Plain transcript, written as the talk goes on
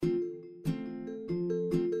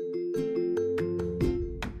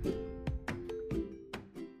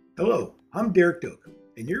Hello, I'm Derek Doak,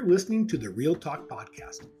 and you're listening to the Real Talk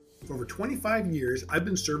Podcast. For over 25 years, I've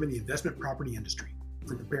been serving the investment property industry,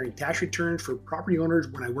 from preparing tax returns for property owners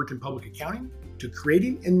when I worked in public accounting, to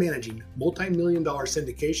creating and managing multi-million-dollar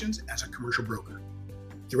syndications as a commercial broker.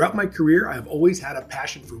 Throughout my career, I have always had a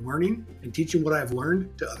passion for learning and teaching what I have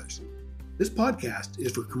learned to others. This podcast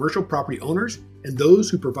is for commercial property owners and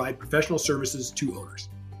those who provide professional services to owners.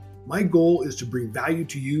 My goal is to bring value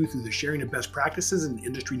to you through the sharing of best practices and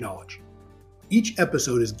industry knowledge. Each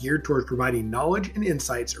episode is geared towards providing knowledge and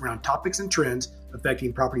insights around topics and trends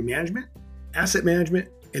affecting property management, asset management,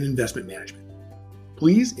 and investment management.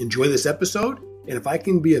 Please enjoy this episode, and if I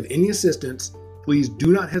can be of any assistance, please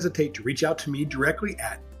do not hesitate to reach out to me directly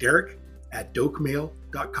at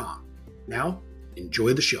derek@dokemail.com. Now,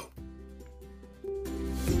 enjoy the show.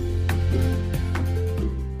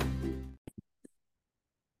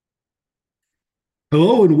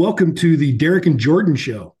 Hello and welcome to the Derek and Jordan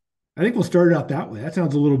Show. I think we'll start it out that way. That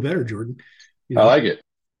sounds a little better, Jordan. I like it.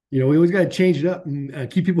 We always got to change it up and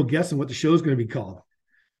keep people guessing what the show is going to be called.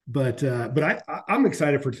 But I'm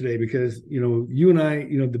excited for today because, you and I,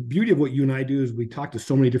 the beauty of what you and I do is we talk to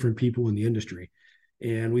so many different people in the industry.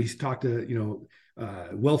 And we talk to,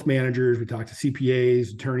 wealth managers, we talk to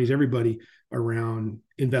CPAs, attorneys, everybody around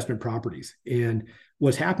investment properties. And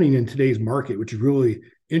what's happening in today's market, which is really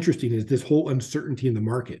interesting, is this whole uncertainty in the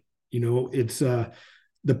market. It's the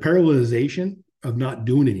paralyzation of not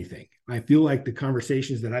doing anything. I feel like the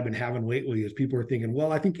conversations that I've been having lately is people are thinking,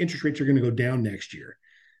 well, I think interest rates are going to go down next year.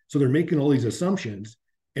 So they're making all these assumptions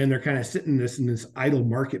and they're kind of sitting in this idle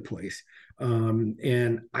marketplace.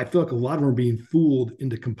 And I feel like a lot of them are being fooled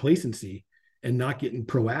into complacency and not getting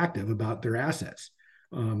proactive about their assets.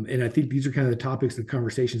 And I think these are kind of the topics, the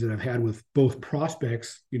conversations that I've had with both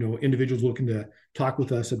prospects, individuals looking to talk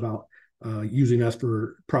with us about using us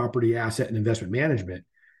for property, asset, and investment management.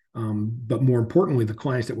 But more importantly, the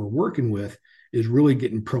clients that we're working with is really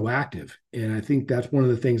getting proactive. And I think that's one of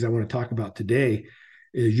the things I want to talk about today,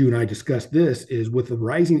 as you and I discussed this, is with the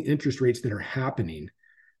rising interest rates that are happening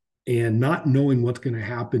and not knowing what's going to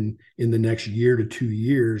happen in the next year to 2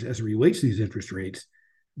 years as it relates to these interest rates,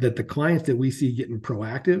 that the clients that we see getting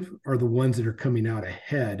proactive are the ones that are coming out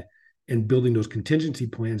ahead and building those contingency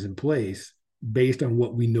plans in place based on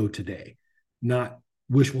what we know today, not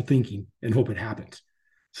wishful thinking and hope it happens.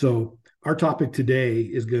 So our topic today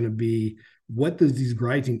is going to be, what does these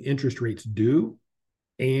rising interest rates do,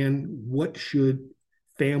 and what should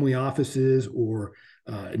family offices or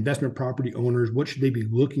investment property owners, what should they be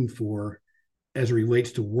looking for as it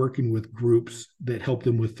relates to working with groups that help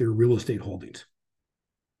them with their real estate holdings?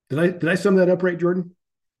 Did I sum that up right, Jordan?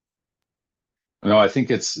 No, I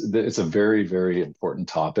think it's a very, very important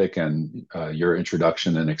topic, and your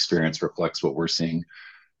introduction and experience reflects what we're seeing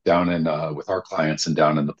down in with our clients and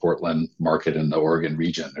down in the Portland market in the Oregon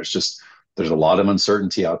region. There's a lot of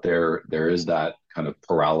uncertainty out there. There is that kind of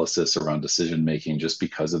paralysis around decision making just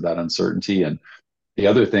because of that uncertainty. And the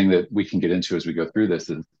other thing that we can get into as we go through this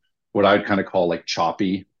is what I'd kind of call like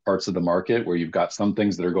choppy parts of the market, where you've got some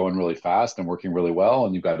things that are going really fast and working really well,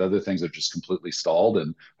 and you've got other things that are just completely stalled.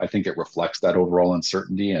 And I think it reflects that overall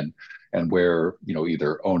uncertainty and where,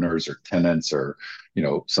 either owners or tenants or,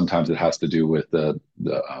 sometimes it has to do with the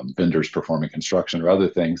vendors performing construction or other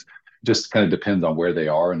things. Just kind of depends on where they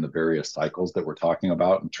are in the various cycles that we're talking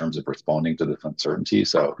about in terms of responding to this uncertainty.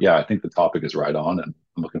 So yeah, I think the topic is right on, and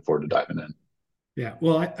I'm looking forward to diving in. Yeah,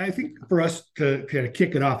 well, I think for us to kind of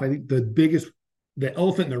kick it off, I think the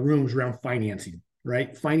elephant in the room is around financing,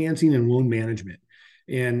 right? Financing and loan management.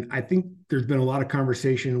 And I think there's been a lot of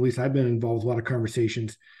conversation, at least I've been involved with a lot of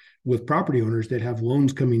conversations with property owners that have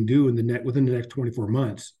loans coming due within the next 24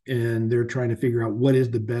 months. And they're trying to figure out what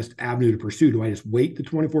is the best avenue to pursue. Do I just wait the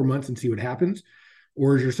 24 months and see what happens?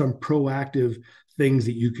 Or is there some proactive things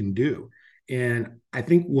that you can do? And I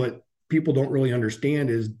think what people don't really understand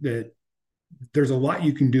is that there's a lot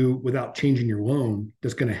you can do without changing your loan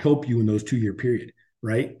that's going to help you in those 2-year period,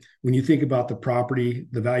 right? When you think about the property,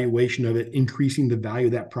 the valuation of it, increasing the value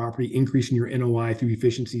of that property, increasing your NOI through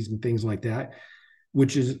efficiencies and things like that,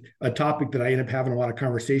 which is a topic that I end up having a lot of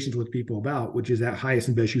conversations with people about, which is that highest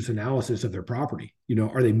and best use analysis of their property.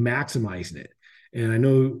 Are they maximizing it? And I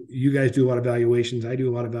know you guys do a lot of valuations. I do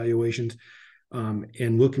a lot of valuations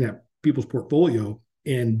and looking at people's portfolio.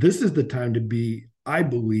 And this is the time to be, I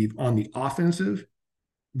believe, on the offensive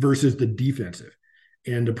versus the defensive,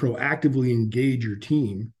 and to proactively engage your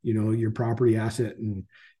team, your property, asset, and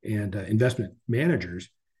investment managers,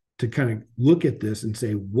 to kind of look at this and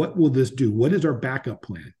say, what will this do? What is our backup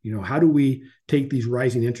plan? How do we take these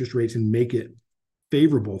rising interest rates and make it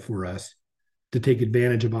favorable for us to take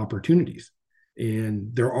advantage of opportunities?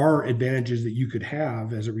 And there are advantages that you could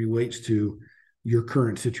have as it relates to your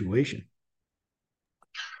current situation.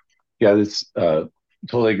 Yeah, this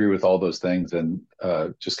totally agree with all those things. And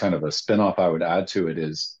just kind of a spinoff I would add to it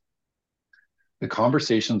is the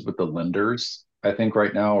conversations with the lenders, I think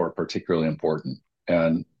right now are particularly important.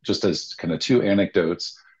 And just as kind of two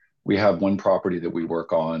anecdotes, we have one property that we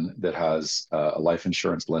work on that has a life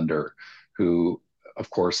insurance lender who, of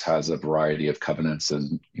course, has a variety of covenants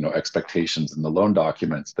and expectations in the loan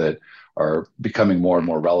documents that are becoming more and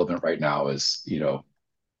more relevant right now as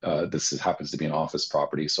happens to be an office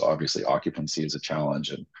property, so obviously occupancy is a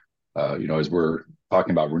challenge. And as we're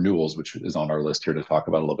talking about renewals, which is on our list here to talk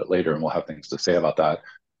about a little bit later, and we'll have things to say about that,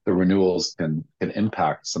 the renewals can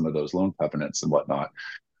impact some of those loan covenants and whatnot.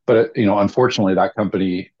 But unfortunately, that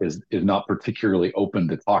company is not particularly open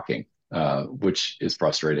to talking, which is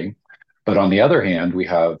frustrating. But on the other hand, we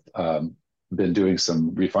have been doing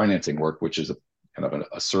some refinancing work, which is a kind of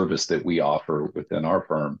a service that we offer within our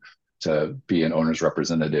firm to be an owner's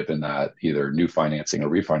representative in that either new financing or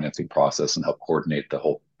refinancing process and help coordinate the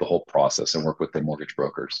whole process and work with the mortgage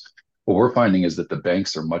brokers. What we're finding is that the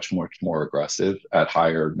banks are much more aggressive at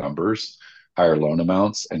higher numbers, higher loan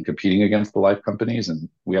amounts, and competing against the life companies. And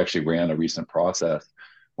we actually ran a recent process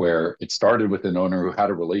where it started with an owner who had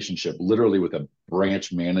a relationship literally with a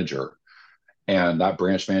branch manager. And that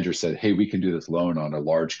branch manager said, "Hey, we can do this loan on a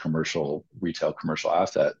large retail commercial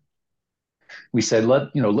asset." We said,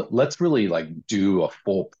 let's really like do a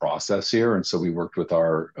full process here. And so we worked with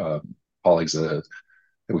our colleagues that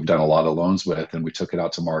we've done a lot of loans with, and we took it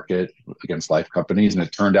out to market against life companies. And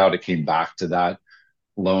it turned out it came back to that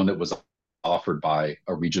loan that was offered by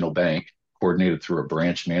a regional bank, coordinated through a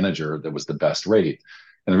branch manager, that was the best rate.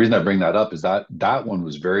 And the reason I bring that up is that one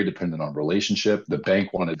was very dependent on relationship. The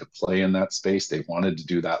bank wanted to play in that space. They wanted to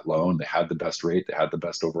do that loan. They had the best rate. They had the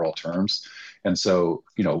best overall terms. And so,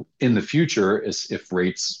 in the future, if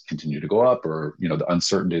rates continue to go up, or, the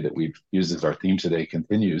uncertainty that we've used as our theme today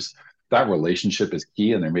continues, that relationship is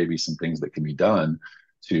key. And there may be some things that can be done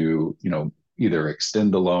to, either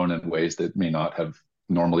extend the loan in ways that may not have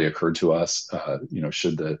normally occurred to us,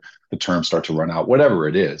 should the term start to run out, whatever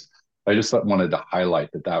it is. I just wanted to highlight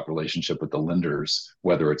that relationship with the lenders,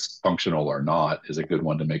 whether it's functional or not, is a good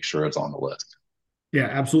one to make sure it's on the list. Yeah,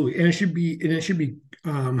 absolutely. And it should be,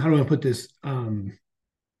 how do I put this?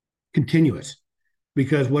 Continuous.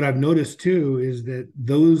 Because what I've noticed too is that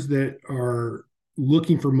those that are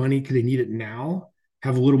looking for money because they need it now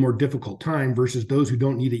have a little more difficult time versus those who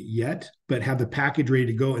don't need it yet, but have the package ready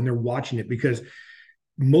to go and they're watching it, because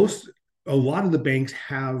a lot of the banks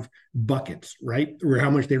have buckets, right? Or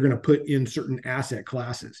how much they're going to put in certain asset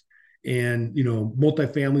classes. And,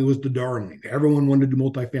 multifamily was the darling. Everyone wanted to do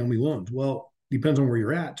multifamily loans. Well, depends on where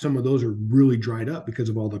you're at. Some of those are really dried up because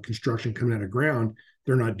of all the construction coming out of ground.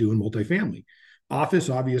 They're not doing multifamily. Office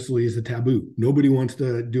obviously is a taboo. Nobody wants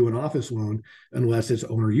to do an office loan unless it's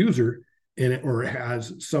owner user or it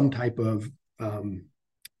has some type of, I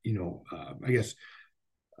guess,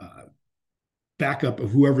 backup of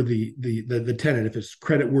whoever the tenant, if it's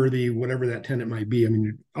credit worthy, whatever that tenant might be. I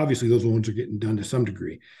mean, obviously those loans are getting done to some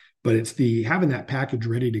degree, but it's the having that package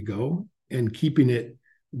ready to go and keeping it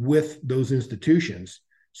with those institutions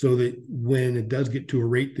so that when it does get to a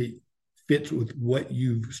rate that fits with what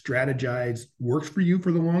you've strategized works for you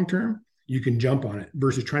for the long term, you can jump on it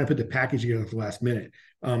versus trying to put the package together at the last minute.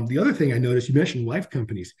 The other thing I noticed, you mentioned life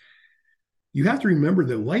companies. You have to remember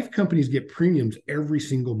that life companies get premiums every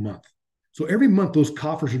single month. So every month, those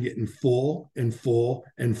coffers are getting full and full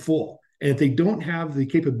and full. And if they don't have the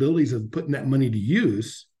capabilities of putting that money to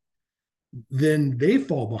use, then they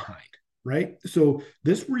fall behind, right? So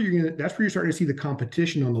that's where you're starting to see the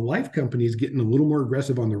competition on the life companies getting a little more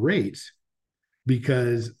aggressive on the rates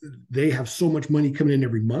because they have so much money coming in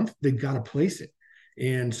every month, they've got to place it.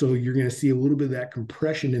 And so you're going to see a little bit of that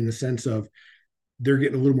compression in the sense of they're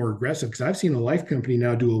getting a little more aggressive, because I've seen a life company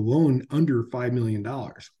now do a loan under $5 million,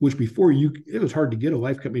 which before it was hard to get a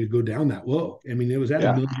life company to go down that low. I mean, it was at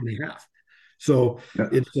 $1.5 million. So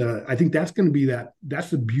it's, I think that's going to be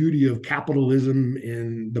that's the beauty of capitalism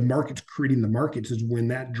and the markets creating the markets, is when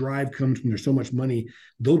that drive comes, when there's so much money,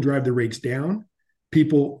 they'll drive the rates down.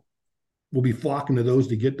 People will be flocking to those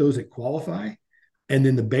to get those that qualify. And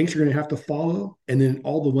then the banks are going to have to follow. And then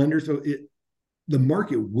all the lenders, the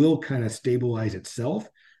market will kind of stabilize itself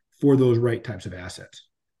for those right types of assets.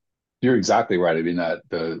 You're exactly right. I mean, that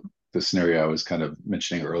the scenario I was kind of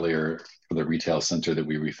mentioning earlier for the retail center that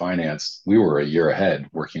we refinanced, we were a year ahead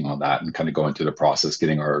working on that and kind of going through the process,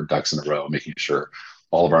 getting our ducks in a row, making sure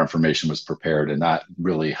all of our information was prepared. And that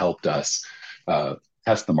really helped us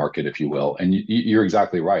test the market, if you will. And you're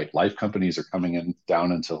exactly right. Life companies are coming in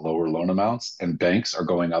down into lower loan amounts, and banks are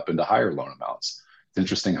going up into higher loan amounts. It's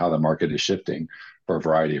interesting how the market is shifting for a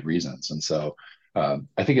variety of reasons. And so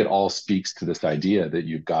I think it all speaks to this idea that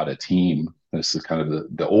you've got a team. This is kind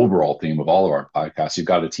of the overall theme of all of our podcasts. You've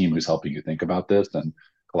got a team who's helping you think about this and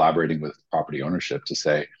collaborating with property ownership to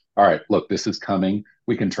say, all right, look, this is coming.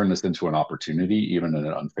 We can turn this into an opportunity, even in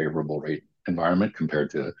an unfavorable rate environment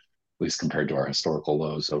at least compared to our historical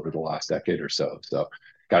lows over the last decade or so. So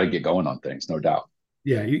got to get going on things, no doubt.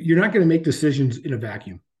 Yeah, you're not going to make decisions in a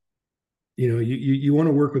vacuum. You want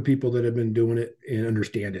to work with people that have been doing it and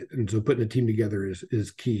understand it, and so putting a team together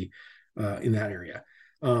is key in that area.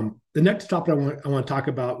 The next topic I want to talk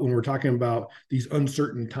about when we're talking about these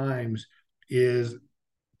uncertain times is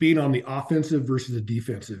being on the offensive versus the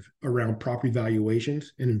defensive around property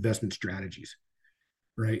valuations and investment strategies.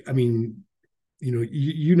 Right? I mean, I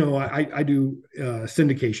do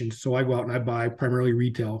syndications, so I go out and I buy primarily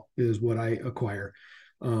retail is what I acquire.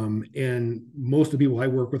 And most of the people I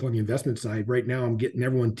work with on the investment side right now, I'm getting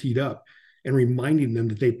everyone teed up and reminding them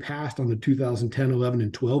that they passed on the 2010, 11,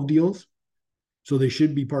 and 12 deals. So they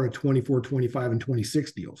should be part of 24, 25, and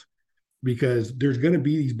 26 deals because there's going to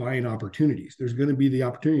be these buying opportunities. There's going to be the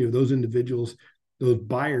opportunity of those individuals, those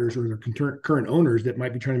buyers or their current owners that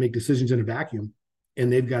might be trying to make decisions in a vacuum,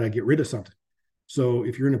 and they've got to get rid of something. So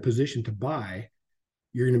if you're in a position to buy,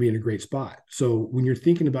 you're going to be in a great spot. So when you're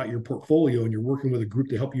thinking about your portfolio and you're working with a group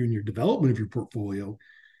to help you in your development of your portfolio,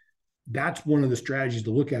 that's one of the strategies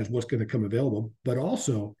to look at is what's going to come available, but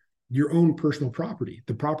also your own personal property,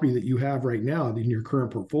 the property that you have right now in your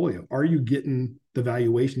current portfolio. Are you getting the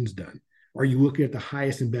valuations done? Are you looking at the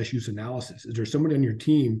highest and best use analysis? Is there somebody on your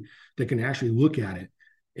team that can actually look at it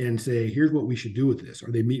and say, here's what we should do with this?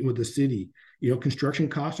 Are they meeting with the city? Construction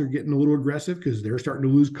costs are getting a little aggressive because they're starting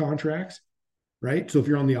to lose contracts, right? So if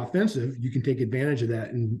you're on the offensive, you can take advantage of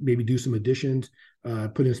that and maybe do some additions,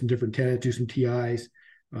 put in some different tenants, do some TIs,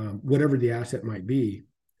 whatever the asset might be.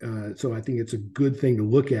 So I think it's a good thing to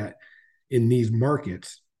look at in these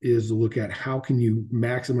markets is to look at how can you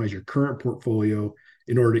maximize your current portfolio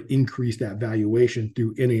in order to increase that valuation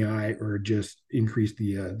through NAI or just increase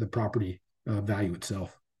the property value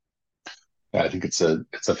itself. Yeah, I think it's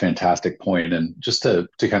a fantastic point. And just to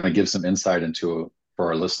kind of give some insight for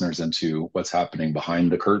our listeners into what's happening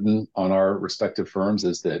behind the curtain on our respective firms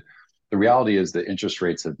is that the reality is that interest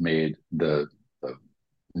rates have made the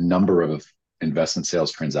number of investment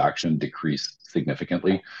sales transaction decrease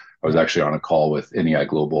significantly. I was actually on a call with NAI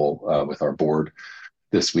Global with our board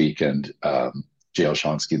this week, and Jay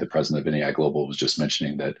Olshansky, the president of NAI Global, was just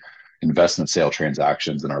mentioning that investment sale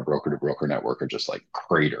transactions in our broker to broker network are just like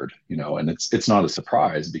cratered, and it's not a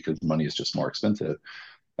surprise because money is just more expensive.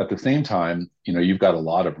 At the same time, you've got a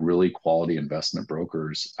lot of really quality investment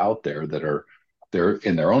brokers out there they're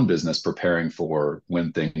in their own business preparing for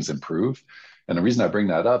when things improve. And the reason I bring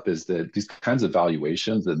that up is that these kinds of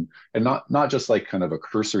valuations and not just like kind of a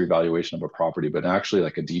cursory valuation of a property, but actually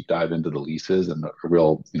like a deep dive into the leases and a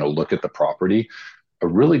real, look at the property. A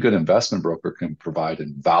really good investment broker can provide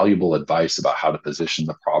invaluable advice about how to position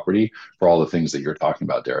the property for all the things that you're talking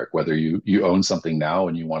about, Derek, whether you own something now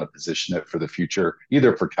and you want to position it for the future,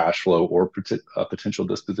 either for cash flow or potential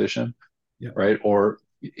disposition, right? Or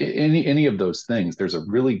any of those things. There's a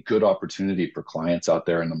really good opportunity for clients out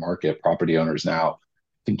there in the market, property owners now,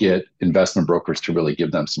 to get investment brokers to really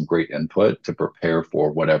give them some great input to prepare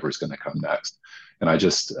for whatever's going to come next. And I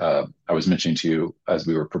was mentioning to you as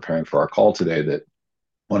we were preparing for our call today that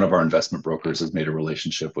one of our investment brokers has made a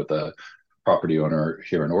relationship with a property owner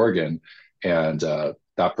here in Oregon, and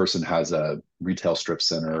that person has a retail strip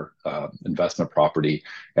center investment property,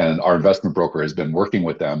 and our investment broker has been working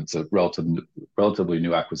with them. It's a relatively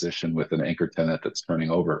new acquisition with an anchor tenant that's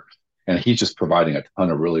turning over, and he's just providing a ton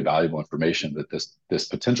of really valuable information that this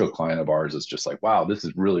potential client of ours is just like, wow, this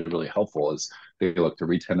is really, really helpful as they look to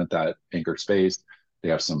re-tenant that anchored space. They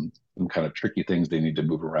have some kind of tricky things they need to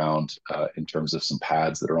move around in terms of some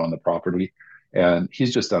pads that are on the property. And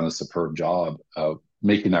he's just done a superb job of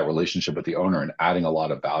making that relationship with the owner and adding a lot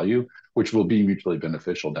of value, which will be mutually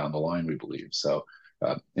beneficial down the line, we believe. So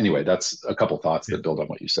anyway, that's a couple thoughts that build on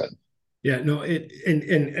what you said. Yeah, no,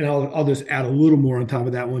 and I'll just add a little more on top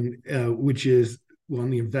of that one, which is on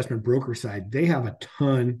the investment broker side, they have a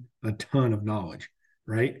ton of knowledge,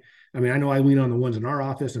 right? I mean, I know I lean on the ones in our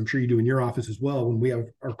office. I'm sure you do in your office as well. When we have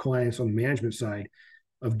our clients on the management side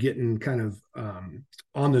of getting kind of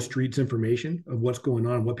on the streets information of what's going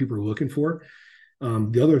on, what people are looking for.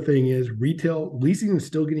 The other thing is retail leasing is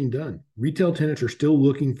still getting done. Retail tenants are still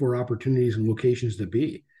looking for opportunities and locations to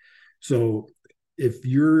be. So if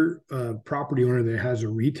you're a property owner that has a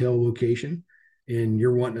retail location and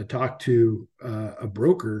you're wanting to talk to a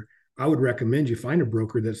broker, I would recommend you find a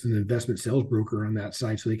broker that's an investment sales broker on that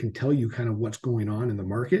side so they can tell you kind of what's going on in the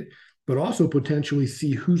market, but also potentially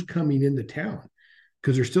see who's coming into town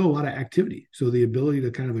because there's still a lot of activity. So the ability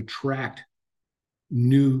to kind of attract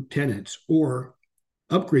new tenants or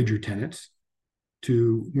upgrade your tenants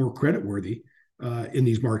to more creditworthy in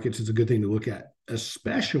these markets is a good thing to look at,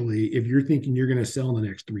 especially if you're thinking you're going to sell in the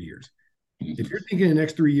next 3 years. If you're thinking in the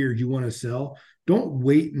next 3 years you want to sell, don't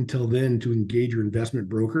wait until then to engage your investment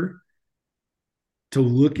broker to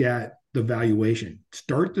look at the valuation.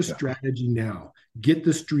 Start the strategy now. Get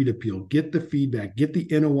the street appeal, get the feedback, get the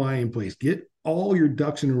NOI in place, get all your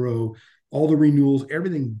ducks in a row, all the renewals,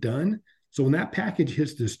 everything done. So when that package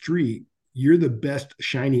hits the street, you're the best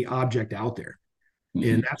shiny object out there.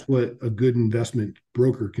 And that's what a good investment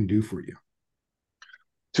broker can do for you.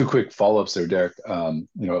 Two quick follow-ups there, Derek.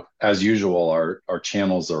 As usual, our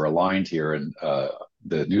channels are aligned here, and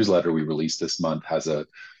the newsletter we released this month has a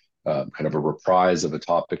kind of a reprise of a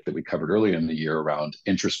topic that we covered earlier in the year around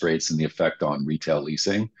interest rates and the effect on retail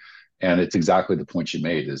leasing. And it's exactly the point you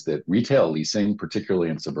made, is that retail leasing, particularly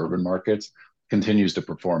in suburban markets, continues to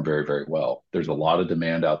perform very, very well. There's a lot of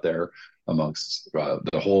demand out there amongst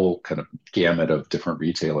the whole kind of gamut of different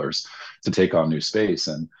retailers to take on new space.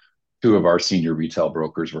 And two of our senior retail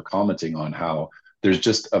brokers were commenting on how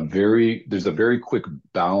there's a very quick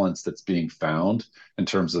balance that's being found in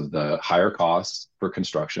terms of the higher costs for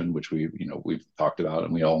construction, which we've talked about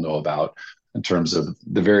and we all know about, in terms of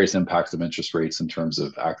the various impacts of interest rates in terms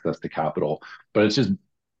of access to capital. But it's just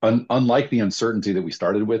unlike the uncertainty that we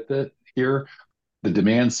started with it here, the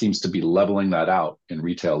demand seems to be leveling that out in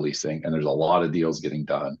retail leasing, and there's a lot of deals getting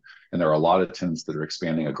done, and there are a lot of tenants that are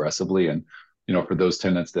expanding aggressively. And for those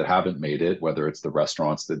tenants that haven't made it, whether it's the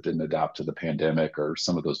restaurants that didn't adapt to the pandemic or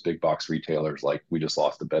some of those big box retailers, like we just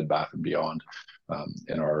lost the Bed Bath and Beyond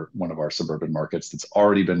in one of our suburban markets that's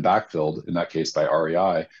already been backfilled, in that case by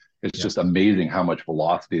REI. It's just amazing how much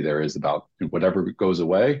velocity there is about whatever goes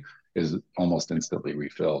away is almost instantly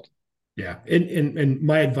refilled. Yeah. And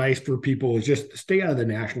my advice for people is just stay out of the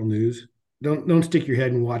national news. Don't stick your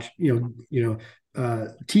head and watch,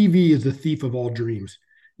 TV is the thief of all dreams.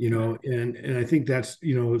 And I think that's,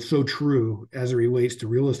 so true as it relates to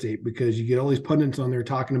real estate, because you get all these pundits on there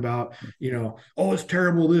talking about, oh, it's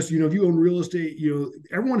terrible. This, if you own real estate,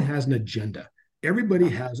 everyone has an agenda. Everybody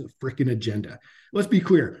has a freaking agenda. Let's be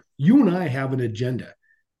clear. You and I have an agenda.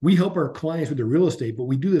 We help our clients with their real estate, but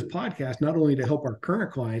we do this podcast not only to help our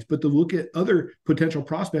current clients, but to look at other potential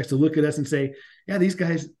prospects, to look at us and say, yeah, these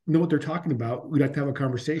guys know what they're talking about. We'd like to have a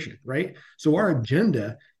conversation, right? So our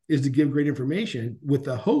agenda is to give great information with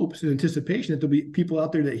the hopes and anticipation that there'll be people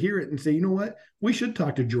out there that hear it and say, you know what, we should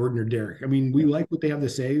talk to Jordan or Derek. I mean, we like what they have to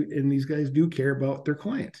say, and these guys do care about their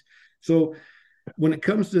clients. So when it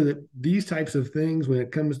comes to these types of things, when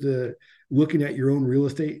it comes to looking at your own real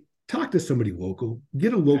estate, talk to somebody local,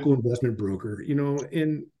 get a local investment broker,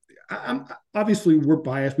 and obviously we're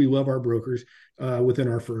biased. We love our brokers within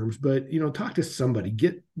our firms, but, talk to somebody,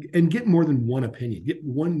 get more than one opinion, get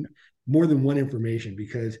more than one information,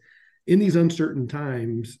 because in these uncertain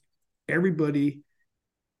times, everybody,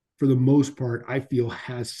 for the most part, I feel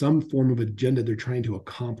has some form of agenda they're trying to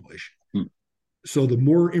accomplish. So the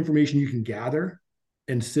more information you can gather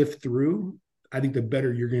and sift through, I think the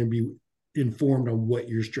better you're going to be informed on what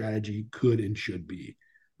your strategy could and should be.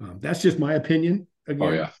 That's just my opinion. Again.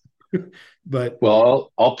 Oh yeah. But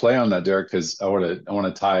I'll play on that, Derek, because I want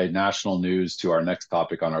to tie national news to our next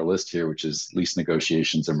topic on our list here, which is lease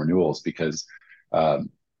negotiations and renewals. Because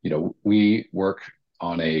we work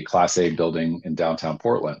on a Class A building in downtown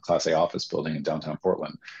Portland, Class A office building in downtown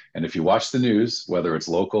Portland, and if you watch the news, whether it's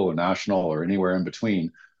local or national or anywhere in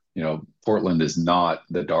between, Portland is not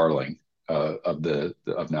the darling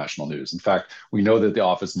of national news. In fact, we know that the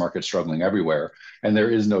office market's struggling everywhere, and there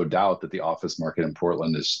is no doubt that the office market in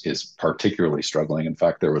Portland is particularly struggling. In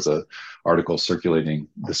fact, there was an article circulating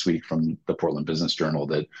this week from the Portland Business Journal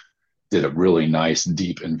that did a really nice,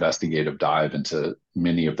 deep investigative dive into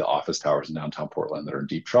many of the office towers in downtown Portland that are in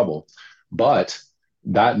deep trouble. But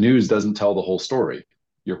that news doesn't tell the whole story.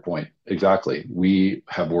 Your point, exactly. We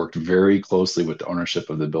have worked very closely with the ownership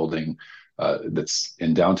of the building that's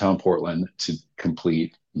in downtown Portland to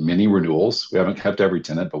complete many renewals. We haven't kept every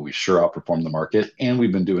tenant, but we sure outperformed the market, and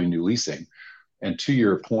we've been doing new leasing. And to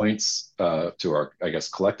your points, to our, I guess,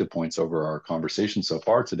 collective points over our conversation so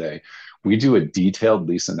far today, we do a detailed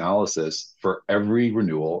lease analysis for every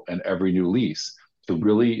renewal and every new lease to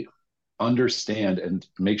really understand and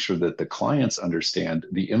make sure that the clients understand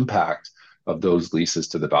the impact of those leases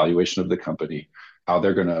to the valuation of the company, how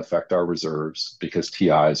they're going to affect our reserves because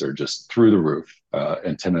TIs are just through the roof,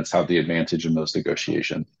 and tenants have the advantage in those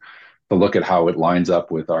negotiations. To look at how it lines up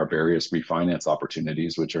with our various refinance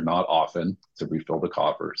opportunities, which are not often to refill the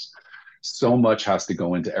coffers. So much has to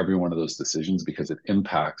go into every one of those decisions because it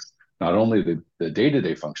impacts not only the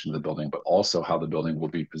day-to-day function of the building, but also how the building will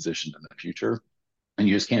be positioned in the future. And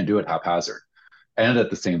you just can't do it haphazard. And at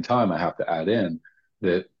the same time, I have to add in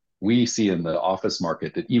that we see in the office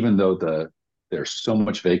market that even though there's so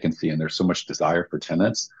much vacancy and there's so much desire for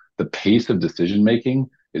tenants, the pace of decision making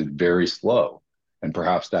is very slow. And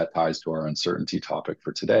perhaps that ties to our uncertainty topic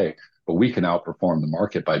for today. But we can outperform the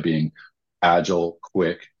market by being agile,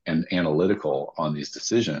 quick, and analytical on these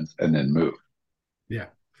decisions and then move. Yeah.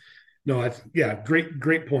 No, that's yeah,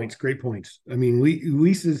 great points, great points. I mean,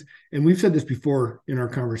 leases, and we've said this before in our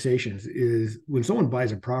conversations, is when someone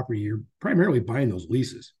buys a property, you're primarily buying those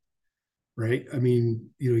leases, right? I mean,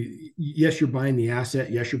 yes, you're buying the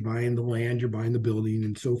asset, yes, you're buying the land, you're buying the building,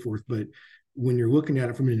 and so forth. But when you're looking at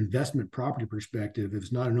it from an investment property perspective, if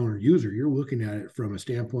it's not an owner user, you're looking at it from a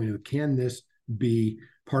standpoint of, can this be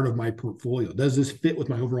part of my portfolio? Does this fit with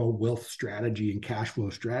my overall wealth strategy and cash flow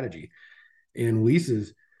strategy? And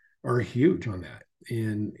leases are huge on that.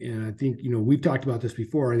 And I think, we've talked about this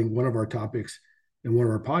before. I think one of our topics in one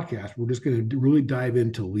of our podcasts, we're just going to really dive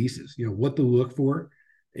into leases, what to look for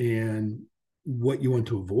and what you want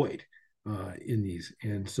to avoid in these.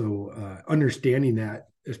 And so understanding that,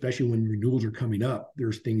 especially when renewals are coming up,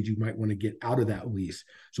 there's things you might want to get out of that lease.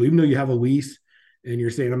 So even though you have a lease and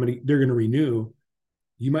you're saying they're going to renew,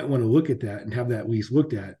 you might want to look at that and have that lease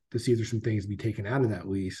looked at to see if there's some things to be taken out of that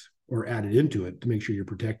lease or added into it to make sure you're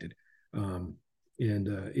protected. And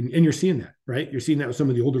you're seeing that, right? You're seeing that with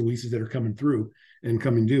some of the older leases that are coming through and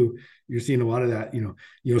coming due. You're seeing a lot of that,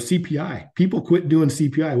 CPI. People quit doing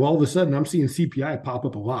CPI. Well, all of a sudden I'm seeing CPI pop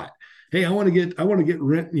up a lot. Hey, I want to get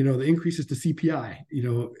rent, the increases to CPI,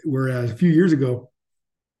 whereas a few years ago,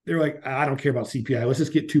 they're like, I don't care about CPI. Let's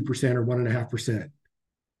just get 2% or 1.5%.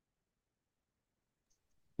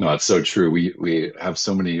 No, it's so true. We have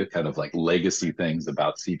so many kind of like legacy things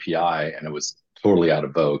about CPI, and it was totally out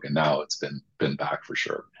of vogue, and now it's been back for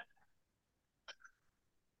sure.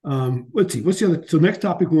 Let's see. What's the other? So next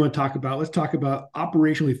topic we want to talk about. Let's talk about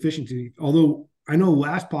operational efficiency. Although I know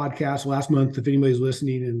last month, if anybody's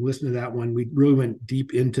listening and listen to that one, we really went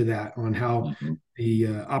deep into that on how the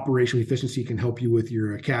operational efficiency can help you with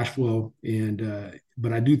your cash flow. And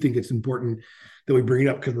but I do think it's important that we bring it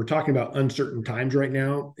up because we're talking about uncertain times right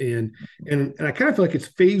now, and I kind of feel like it's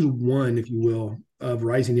phase one, if you will, of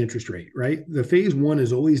rising interest rate. Right, the phase one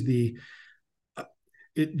is always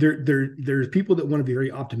there's people that want to be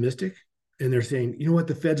very optimistic, and they're saying, what,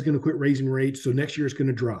 the Fed's going to quit raising rates, so next year it's going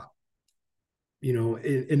to drop.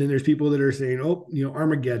 And then there's people that are saying,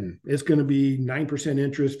 Armageddon, it's going to be 9%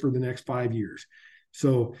 interest for the next 5 years.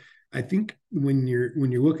 So I think when you're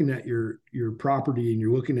looking at your property and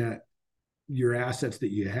you're looking at your assets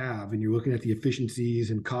that you have and you're looking at the efficiencies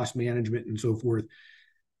and cost management and so forth,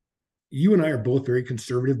 you and I are both very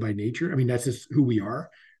conservative by nature. I mean, that's just who we are.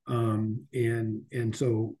 And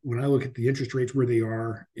so when I look at the interest rates where they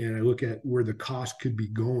are, and I look at where the cost could be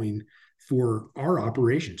going for our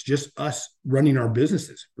operations, just us running our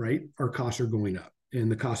businesses, right? Our costs are going up,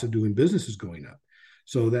 and the cost of doing business is going up.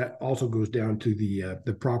 So that also goes down to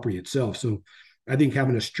the property itself. So I think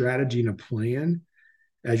having a strategy and a plan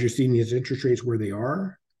as you're seeing these interest rates where they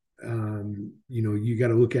are, you got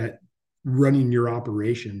to look at running your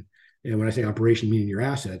operation. And when I say operation, meaning your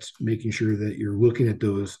assets, making sure that you're looking at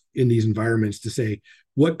those in these environments to say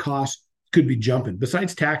what costs could be jumping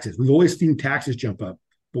besides taxes. We've always seen taxes jump up,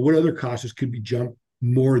 but what other costs could be jumped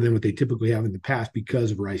more than what they typically have in the past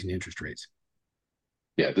because of rising interest rates?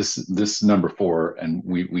 Yeah, this number four, and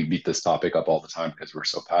we beat this topic up all the time because we're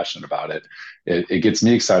so passionate about it. It gets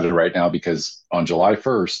me excited right now because on July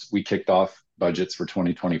 1st, we kicked off budgets for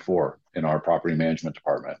 2024 in our property management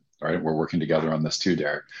department. Right, we're working together on this too,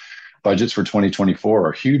 Derek. Budgets for 2024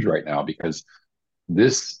 are huge right now because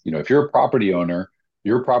if you're a property owner,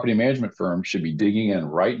 your property management firm should be digging in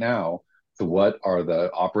right now to what are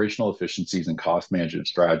the operational efficiencies and cost management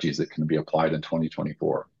strategies that can be applied in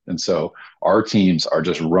 2024. And so our teams are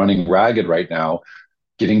just running ragged right now,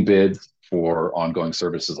 getting bids for ongoing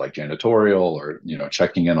services like janitorial or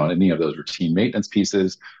checking in on any of those routine maintenance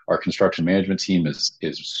pieces. Our construction management team is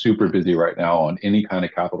super busy right now on any kind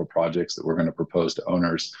of capital projects that we're going to propose to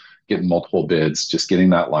owners, getting multiple bids, just getting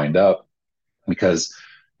that lined up because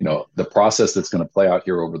the process that's going to play out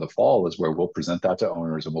here over the fall is where we'll present that to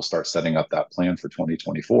owners and we'll start setting up that plan for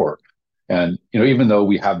 2024. And even though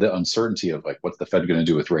we have the uncertainty of like, what's the Fed going to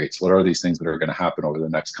do with rates? What are these things that are going to happen over the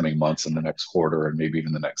next coming months and the next quarter and maybe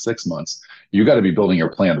even the next 6 months? You got to be building your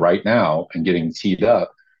plan right now and getting teed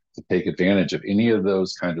up to take advantage of any of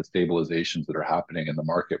those kinds of stabilizations that are happening in the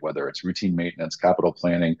market, whether it's routine maintenance, capital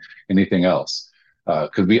planning, anything else.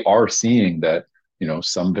 Because we are seeing that,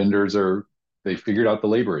 some vendors they figured out the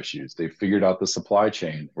labor issues, they figured out the supply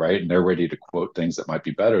chain, right? And they're ready to quote things that might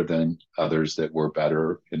be better than others that were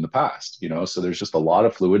better in the past, so there's just a lot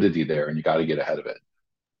of fluidity there and you got to get ahead of it.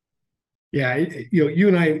 Yeah, you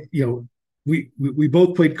and I, we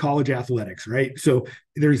both played college athletics, right? So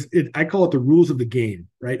I call it the rules of the game,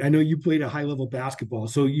 right? I know you played a high level basketball,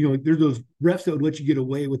 so there's those refs that would let you get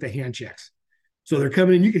away with the hand checks. So they're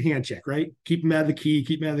coming in, you can hand check, right? Keep them out of the key,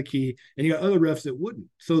 keep them out of the key. And you got other refs that wouldn't.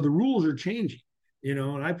 So the rules are changing,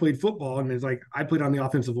 and I played football and it's like I played on the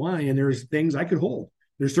offensive line and there's things I could hold.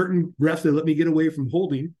 There's certain refs that let me get away from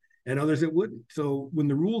holding and others that wouldn't. So when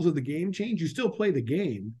the rules of the game change, you still play the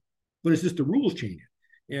game, but it's just the rules changing.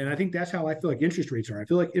 And I think that's how I feel like interest rates are. I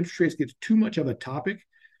feel like interest rates gets too much of a topic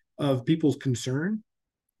of people's concern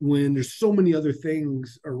when there's so many other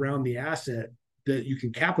things around the asset that you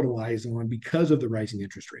can capitalize on because of the rising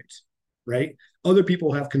interest rates, right? Other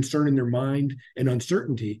people have concern in their mind and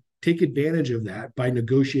uncertainty. Take advantage of that by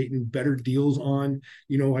negotiating better deals on,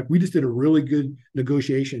 like we just did a really good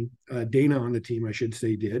negotiation. Dana on the team, I should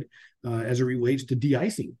say, did as it relates to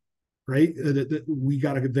de-icing, right? We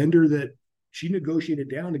got a vendor that she negotiated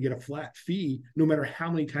down to get a flat fee no matter how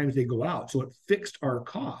many times they go out. So it fixed our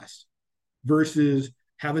costs versus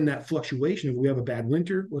having that fluctuation of we have a bad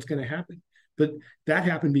winter, what's going to happen? But that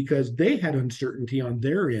happened because they had uncertainty on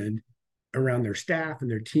their end around their staff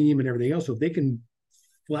and their team and everything else. So if they can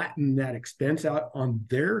flatten that expense out on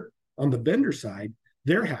the vendor side,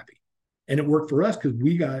 they're happy. And it worked for us because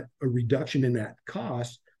we got a reduction in that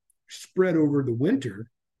cost spread over the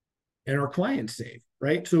winter and our clients save,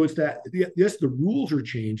 right? So it's that, yes, the rules are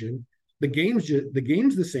changing. The game's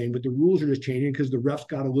the same, but the rules are just changing because the refs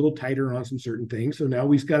got a little tighter on some certain things. So now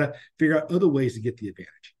we've got to figure out other ways to get the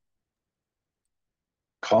advantage.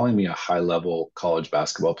 Calling me a high level college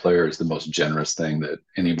basketball player is the most generous thing that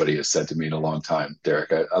anybody has said to me in a long time.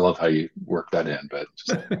 Derek, I love how you work that in, but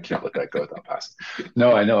just can't let that go without passing.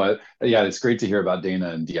 No, I know. Yeah, it's great to hear about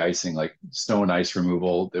Dana and de-icing, like snow and ice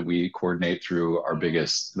removal that we coordinate through our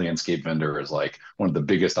biggest landscape vendor is like one of the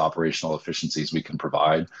biggest operational efficiencies we can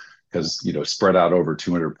provide because spread out over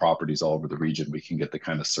 200 properties all over the region, we can get the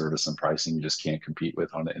kind of service and pricing you just can't compete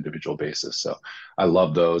with on an individual basis. So I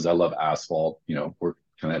love those. I love asphalt. We're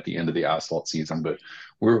kind of at the end of the asphalt season, but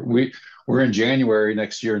we're in January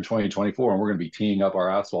next year in 2024, and we're going to be teeing up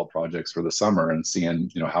our asphalt projects for the summer and seeing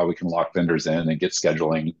how we can lock vendors in and get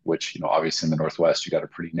scheduling. Which obviously in the Northwest you got a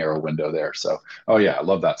pretty narrow window there. So oh yeah, I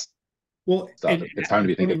love that well, stuff. It's time to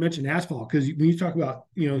be thinking. You mentioned asphalt because when you talk about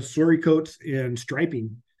slurry coats and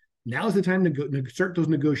striping, now's the time to start those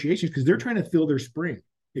negotiations because they're trying to fill their spring.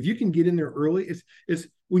 If you can get in there early, it's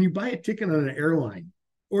when you buy a ticket on an airline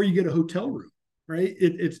or you get a hotel room, right?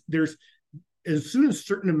 There's as soon as a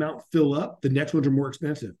certain amount fill up, the next ones are more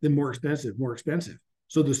expensive, then more expensive, more expensive.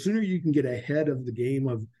 So the sooner you can get ahead of the game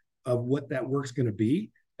of what that work's going to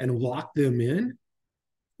be and lock them in,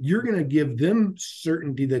 you're going to give them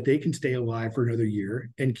certainty that they can stay alive for another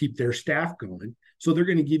year and keep their staff going. So they're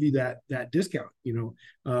going to give you that discount.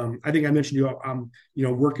 I think I mentioned to you, I'm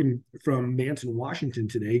working from Manson, Washington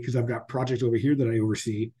today because I've got projects over here that I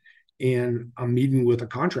oversee, and I'm meeting with a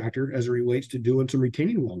contractor as it relates to doing some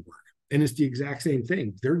retaining wall work. And it's the exact same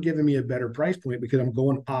thing. They're giving me a better price point because I'm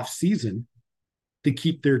going off season to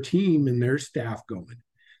keep their team and their staff going.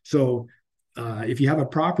 So if you have a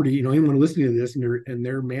property, anyone listening to this and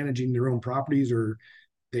they're managing their own properties or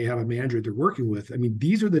they have a manager they're working with, I mean,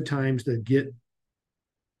 these are the times that get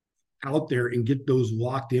out there and get those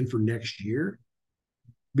locked in for next year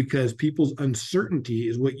because people's uncertainty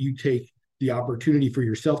is what you take the opportunity for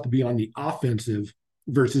yourself to be on the offensive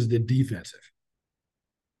versus the defensive.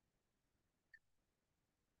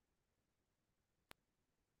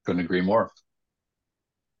 Couldn't agree more.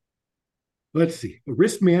 Let's see,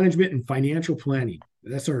 risk management and financial planning.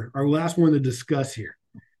 That's our last one to discuss here.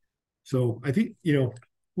 So I think,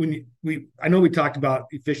 I know we talked about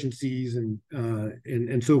efficiencies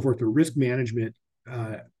and so forth, but risk management,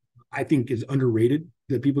 I think is underrated,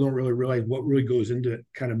 that people don't really realize what really goes into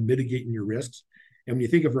kind of mitigating your risks. And when you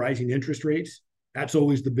think of rising interest rates, that's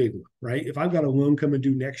always the big one, right? If I've got a loan coming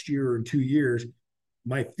due next year or in 2 years,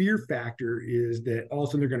 my fear factor is that all of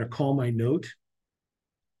a sudden they're going to call my note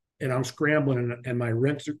and I'm scrambling and my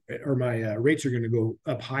rents or my rates are going to go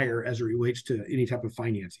up higher as it relates to any type of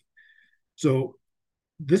financing. So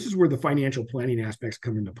this is where the financial planning aspects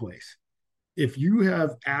come into place. If you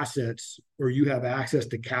have assets or you have access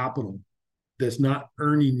to capital that's not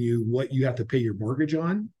earning you what you have to pay your mortgage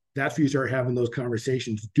on, that's where you start having those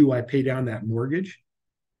conversations. Do I pay down that mortgage,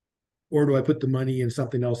 or do I put the money in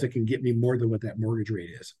something else that can get me more than what that mortgage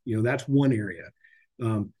rate is? That's one area.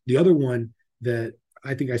 The other one that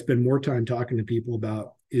I think I spend more time talking to people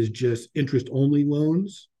about is just interest only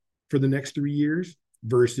loans for the next 3 years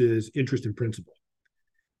versus interest and principal.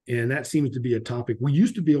 And that seems to be a topic. We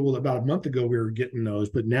used to be able to, about a month ago, we were getting those,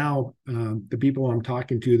 but now the people I'm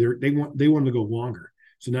talking to, they want to go longer.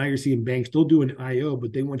 So now you're seeing banks still doing IO,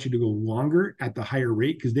 but they want you to go longer at the higher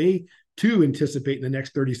rate because they too anticipate in the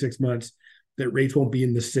next 36 months that rates won't be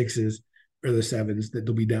in the sixes or the sevens, that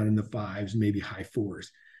they'll be down in the fives, maybe high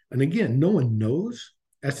fours. And again, no one knows.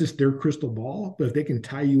 That's just their crystal ball. But if they can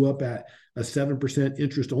tie you up at a 7%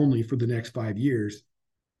 interest only for the next 5 years,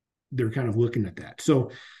 they're kind of looking at that.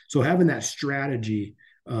 So having that strategy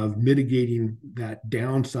of mitigating that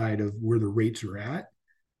downside of where the rates are at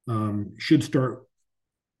should start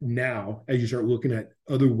now as you start looking at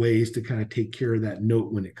other ways to kind of take care of that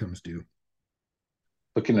note when it comes due.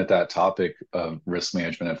 Looking at that topic of risk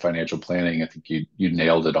management and financial planning, I think you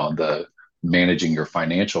nailed it on the managing your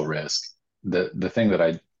financial risk. The thing that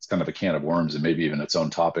it's kind of a can of worms and maybe even its own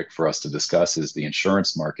topic for us to discuss is the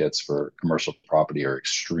insurance markets for commercial property are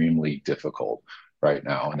extremely difficult right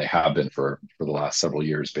now, and they have been for the last several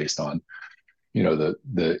years based on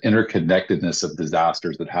the interconnectedness of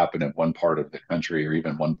disasters that happen in one part of the country or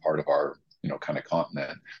even one part of our kind of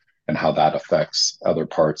continent, and how that affects other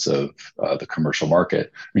parts of the commercial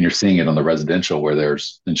market. I mean, you're seeing it on the residential where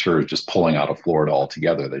there's insurers just pulling out of Florida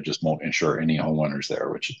altogether. They just won't insure any homeowners there,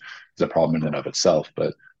 which is a problem in and of itself.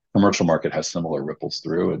 But commercial market has similar ripples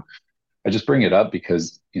through. And I just bring it up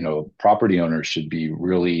because, property owners should be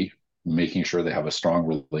really making sure they have a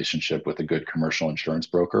strong relationship with a good commercial insurance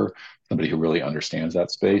broker, somebody who really understands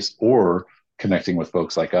that space, or connecting with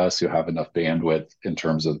folks like us who have enough bandwidth in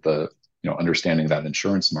terms of the understanding that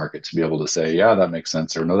insurance market to be able to say, yeah, that makes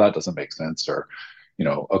sense, or no, that doesn't make sense, or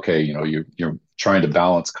okay, you're trying to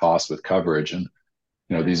balance cost with coverage, and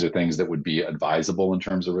these are things that would be advisable in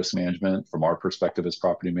terms of risk management from our perspective as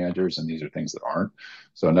property managers, and these are things that aren't.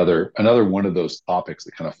 So another one of those topics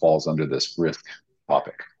that kind of falls under this risk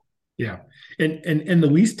topic. Yeah, and the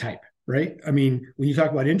lease type, right? I mean, when you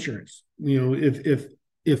talk about insurance,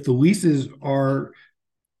 if the leases are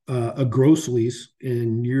a gross lease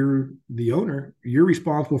and you're the owner, you're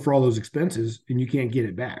responsible for all those expenses and you can't get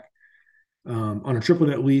it back. On a triple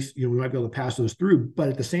net lease, we might be able to pass those through, but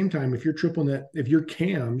at the same time, if you're triple net, if your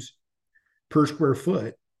CAMs per square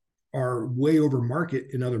foot are way over market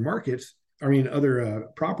in other markets, other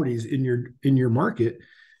properties in your market,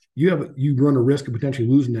 you run a risk of potentially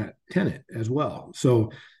losing that tenant as well.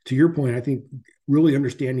 So to your point, I think really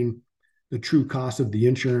understanding the true cost of the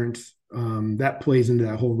insurance, that plays into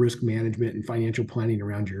that whole risk management and financial planning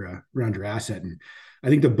around your asset. And I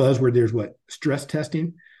think the buzzword there's stress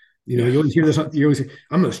testing. You always hear this. You always say,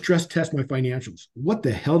 "I'm going to stress test my financials." What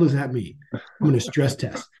the hell does that mean? I'm going to stress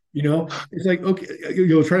test. It's like,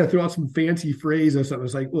 okay, try to throw out some fancy phrase or something.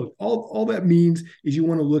 It's like, look, all that means is you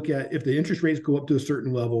want to look at, if the interest rates go up to a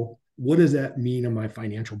certain level, what does that mean on my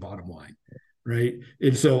financial bottom line, right?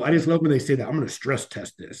 And so I just love when they say that, I'm going to stress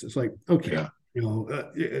test this. It's like, okay. Yeah.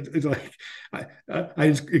 It's like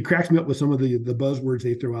it cracks me up with some of the buzzwords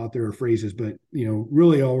they throw out there or phrases, but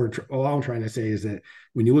really all I'm trying to say is that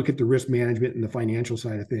when you look at the risk management and the financial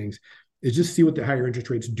side of things, is just see what the higher interest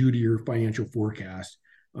rates do to your financial forecast,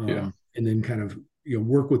 and then kind of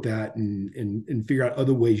work with that and figure out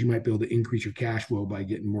other ways you might be able to increase your cash flow by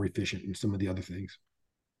getting more efficient in some of the other things.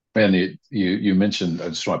 And you mentioned, I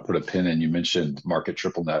just want to put a pin in, you mentioned market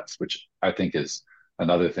triple nets, which I think is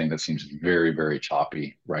another thing that seems very, very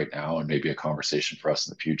choppy right now, and maybe a conversation for us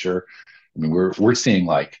in the future. I mean, we're seeing,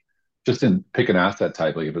 like, just in pick an asset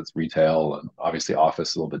type, like if it's retail, and obviously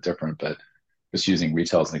office a little bit different, but just using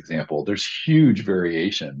retail as an example, there's huge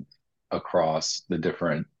variation across the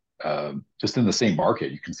different, just in the same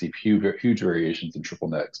market. You can see huge variations in triple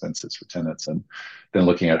net expenses for tenants, and then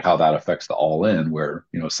looking at how that affects the all-in, where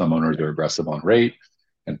some owners are aggressive on rate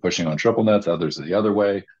and pushing on triple nets, others are the other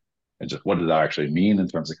way. And just what does that actually mean in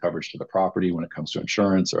terms of coverage to the property when it comes to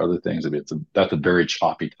insurance or other things? I mean, that's a very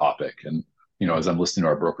choppy topic. And, as I'm listening to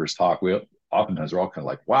our brokers talk, oftentimes we're all kind of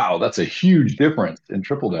like, wow, that's a huge difference in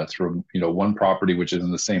triple nets from, one property, which is in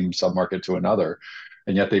the same submarket, to another.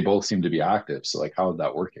 And yet they both seem to be active. So, like, how is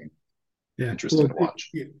that working? Yeah. Interesting to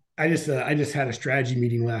watch. I just had a strategy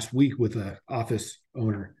meeting last week with an office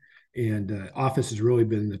owner. And office has really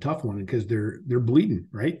been the tough one because they're bleeding,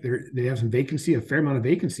 right? They have some vacancy, a fair amount of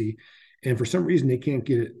vacancy, and for some reason they can't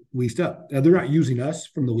get it leased up. Now they're not using us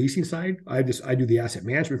from the leasing side. I do the asset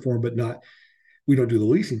management for them, but not we don't do the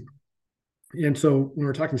leasing. And so when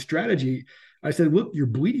we're talking strategy, I said, look, your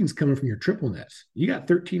bleeding's coming from your triple nets. You got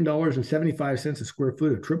 $13.75 a square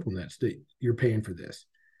foot of triple nets that you're paying for this.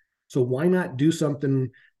 So why not do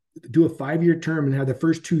something, do a 5-year term and have the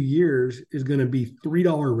first 2 years is going to be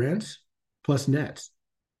 $3 rents plus nets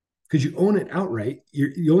because you own it outright.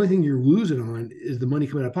 The only thing you're losing on is the money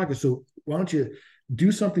coming out of pocket. So why don't you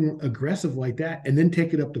do something aggressive like that and then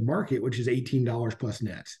take it up to market, which is $18 plus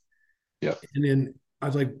nets. Yeah. And then I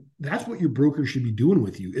was like, that's what your broker should be doing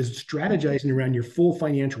with you is strategizing around your full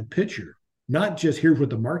financial picture, not just here's what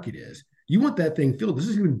the market is. You want that thing filled. This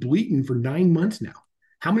has been bleeding for 9 months now.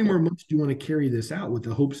 How many more months do you want to carry this out with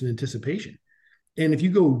the hopes and anticipation? And if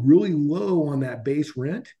you go really low on that base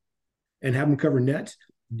rent and have them cover nets,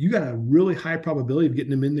 you got a really high probability of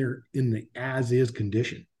getting them in there in the as is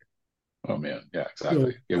condition. Oh man, yeah,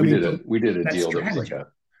 exactly. So, Yeah, I mean, we did a deal strategy. that was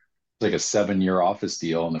like a 7-year office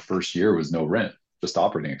deal, and the first year was no rent, just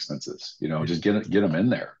operating expenses. Just get them in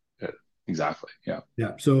there. Yeah, exactly. Yeah.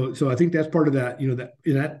 Yeah. So I think that's part of that.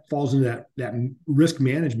 That falls into that risk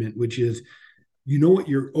management, which is what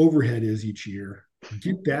your overhead is each year.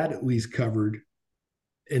 Get that at least covered,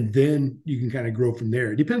 and then you can kind of grow from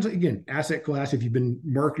there. It depends, again, asset class. If you've been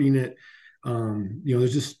marketing it,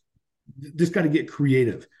 there's just got to get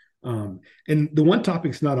creative. And the one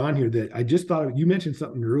topic's not on here that I just thought of, you mentioned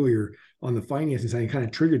something earlier on the financing side and kind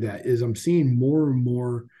of triggered that is I'm seeing more and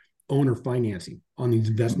more owner financing on these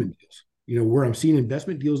investment deals. Where I'm seeing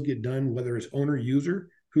investment deals get done, whether it's owner user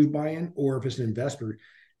who's buying or if it's an investor,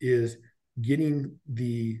 is getting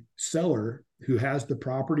the seller who has the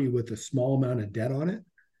property with a small amount of debt on it,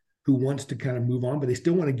 who wants to kind of move on, but they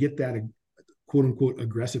still want to get that quote unquote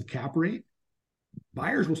aggressive cap rate.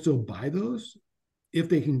 Buyers will still buy those if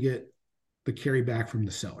they can get the carry back from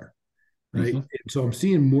the seller, right? Mm-hmm. So I'm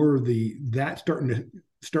seeing more of that starting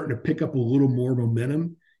to pick up a little more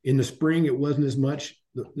momentum. In the spring, it wasn't as much.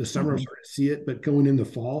 The summer, I'm starting to see it, but going in the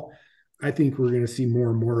fall, I think we're going to see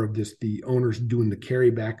more and more of this, the owners doing the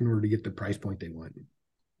carry back in order to get the price point they want.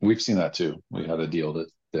 We've seen that too. We had a deal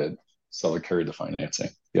that seller carried the financing.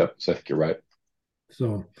 Yep. So I think you're right.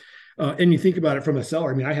 So, and you think about it from a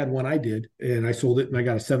seller. I mean, I had one I did, and I sold it, and I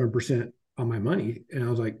got a 7% on my money, and I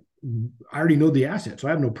was like, I already know the asset, so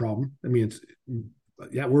I have no problem. I mean,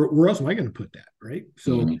 where else am I going to put that, right?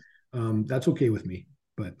 So that's okay with me.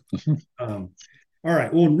 But all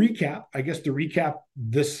right. Well, I guess to recap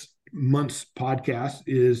this month's podcast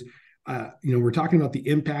is, we're talking about the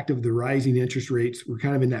impact of the rising interest rates. We're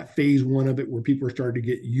kind of in that phase one of it where people are starting to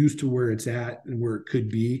get used to where it's at and where it could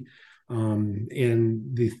be.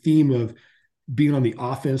 And the theme of being on the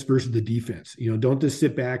offense versus the defense. Don't just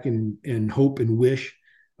sit back and hope and wish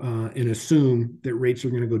and assume that rates are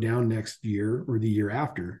going to go down next year or the year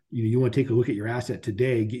after. You want to take a look at your asset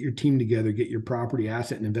today, get your team together, get your property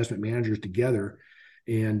asset and investment managers together,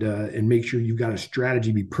 and make sure you've got a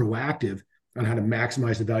strategy, be proactive on how to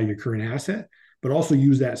maximize the value of your current asset, but also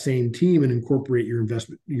use that same team and incorporate your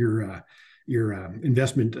investment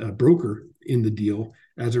broker in the deal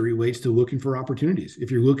as it relates to looking for opportunities. If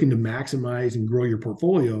you're looking to maximize and grow your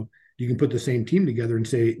portfolio, you can put the same team together and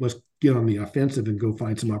say, let's get on the offensive and go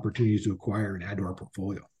find some opportunities to acquire and add to our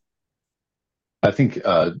portfolio. I think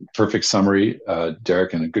perfect summary,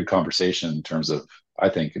 Derek, and a good conversation in terms of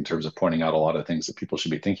pointing out a lot of things that people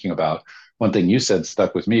should be thinking about. One thing you said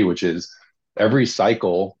stuck with me, which is every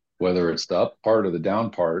cycle, whether it's the up part or the down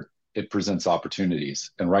part, it presents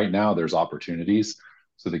opportunities. And right now there's opportunities.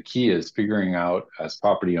 So the key is figuring out as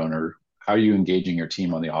property owner, how are you engaging your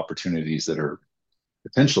team on the opportunities that are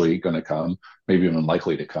potentially going to come, maybe even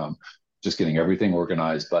likely to come, just getting everything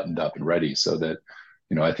organized, buttoned up and ready so that,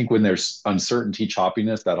 I think when there's uncertainty,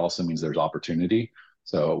 choppiness, that also means there's opportunity.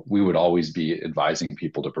 So we would always be advising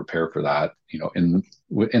people to prepare for that, in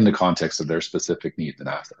the context of their specific needs and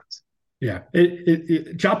assets. Yeah.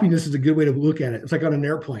 Choppiness is a good way to look at it. It's like on an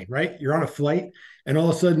airplane, right? You're on a flight and all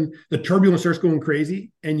of a sudden the turbulence starts going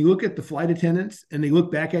crazy and you look at the flight attendants and they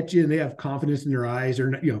look back at you and they have confidence in their eyes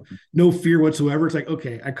or, no fear whatsoever. It's like,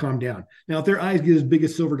 okay, I calm down. Now, if their eyes get as big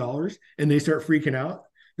as silver dollars and they start freaking out,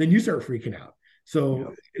 then you start freaking out.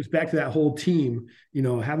 So It's back to that whole team,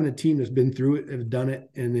 having a team that's been through it, have done it,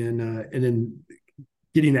 and then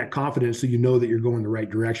getting that confidence so that you're going the right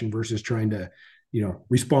direction versus trying to,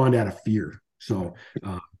 respond out of fear. So,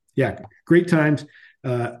 great times.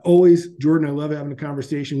 Always, Jordan, I love having a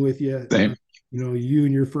conversation with you. Same. you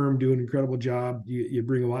and your firm do an incredible job. You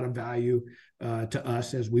bring a lot of value to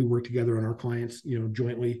us as we work together on our clients,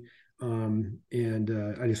 jointly.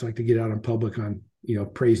 And I just like to get out in public on,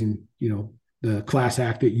 praising, the class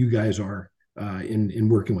act that you guys are in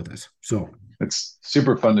working with us. So it's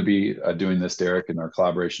super fun to be doing this, Derek, and our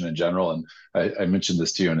collaboration in general. And I mentioned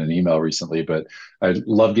this to you in an email recently, but I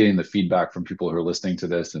love getting the feedback from people who are listening to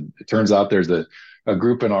this. And it turns out there's a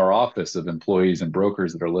group in our office of employees and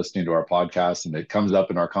brokers that are listening to our podcast, and it comes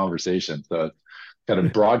up in our conversation. So it's kind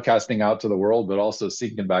of broadcasting out to the world, but also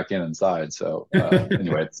sinking back inside. So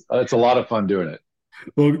anyway, it's a lot of fun doing it.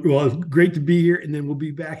 Well, it's great to be here, and then we'll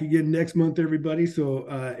be back again next month, everybody. So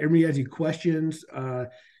everybody has any questions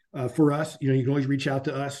for us, you can always reach out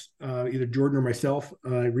to us, either Jordan or myself.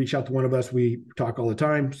 Reach out to one of us. We talk all the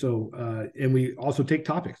time. So, and we also take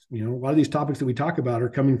topics. A lot of these topics that we talk about are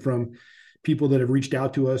coming from people that have reached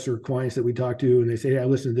out to us or clients that we talk to, and they say, "Hey, I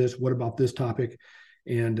listened to this. What about this topic?"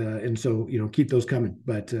 And so keep those coming.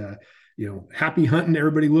 But happy hunting,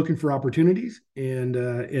 everybody looking for opportunities, and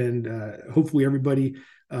hopefully everybody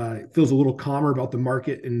feels a little calmer about the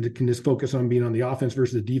market and can just focus on being on the offense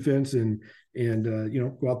versus the defense, and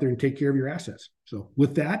go out there and take care of your assets. So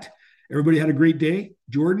with that, everybody had a great day.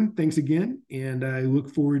 Jordan, thanks again, and I look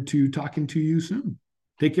forward to talking to you soon.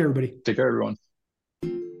 Take care, everybody. Take care, everyone.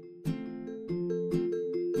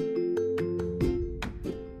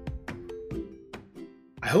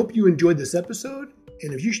 I hope you enjoyed this episode,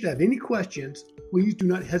 and if you should have any questions, please do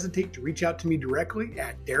not hesitate to reach out to me directly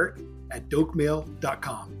at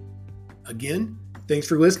derek@dokemail.com. Again, thanks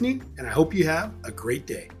for listening, and I hope you have a great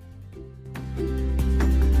day.